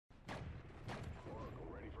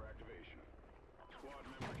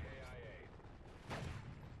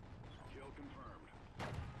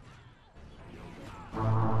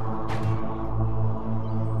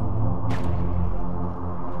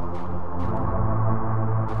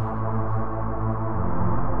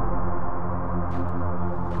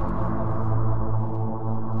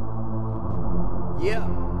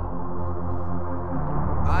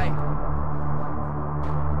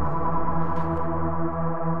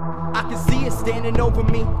can see it standing over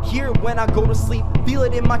me, hear it when I go to sleep, feel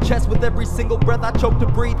it in my chest with every single breath I choke to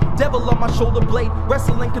breathe. Devil on my shoulder blade,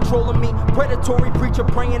 wrestling, controlling me. Predatory preacher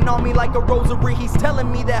praying on me like a rosary. He's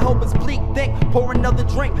telling me that hope is bleak. Think, pour another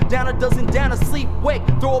drink, down a dozen, down asleep, wake,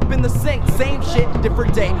 throw up in the sink. Same shit,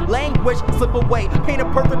 different day, languish, slip away. Paint a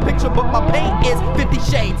perfect picture, but my paint is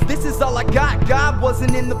 50 shades. This is all I got, God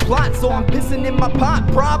wasn't in the plot, so I'm pissing in my pot.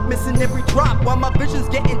 Prob missing every drop, while my vision's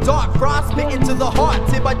getting dark. Frost bit into the heart,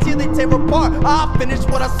 tip by till they tear apart. I'll finish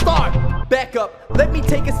what I start. Back up, let me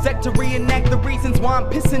take a sec to reenact the reasons why I'm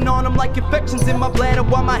pissing on them like infections in my bladder.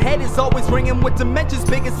 Why my head is always ringing with dimensions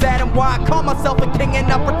big as Adam. Why I call myself a king and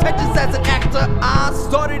not pretentious as an actor. I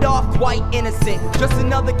started off quite innocent, just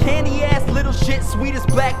another candy ass little shit, sweet as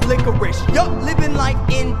black licorice. Yup, living life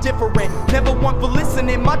indifferent, never one for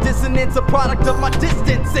listening. My dissonance a product of my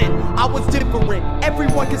distancing. I was different,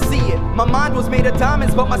 everyone could see it. My mind was made of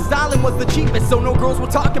diamonds, but my styling was the cheapest. So no girls were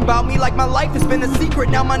talking about me like my life has been a secret.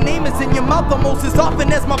 Now my name is in your mouth almost as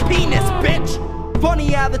often as my penis, bitch.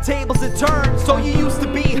 Funny how the tables have turned. So you used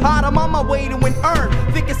to be hot, I'm on my way to an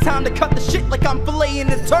urn. Think it's time to cut the shit like I'm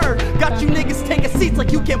filleting a turd. Got you niggas taking seats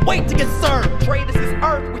like you can't wait to get served. Traitors is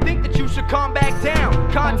earth, we think that you should calm back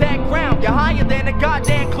down. Contact ground, you're higher than a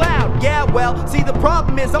goddamn cloud. Yeah, well, see the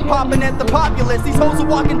problem is I'm popping at the populace. These hoes are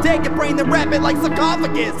walking dead, get brain that rapid like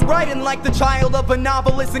sarcophagus. Writing like the child of a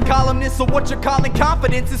novelist and columnist. So what you're calling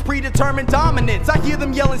confidence is predetermined dominance. I hear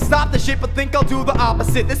them yelling stop the shit, but think I'll do the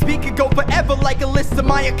opposite. This beat could go forever like a list of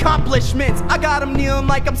my accomplishments. I got them kneeling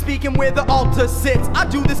like I'm speaking where the altar sits. I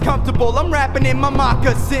do this comfortable, I'm rapping in my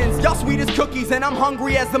moccasins. Y'all sweet as cookies and I'm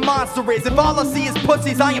hungry as the monster is. If all I see is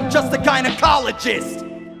pussies, I am just a gynecologist.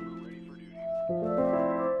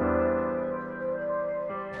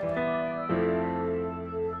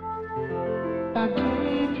 Fifakill.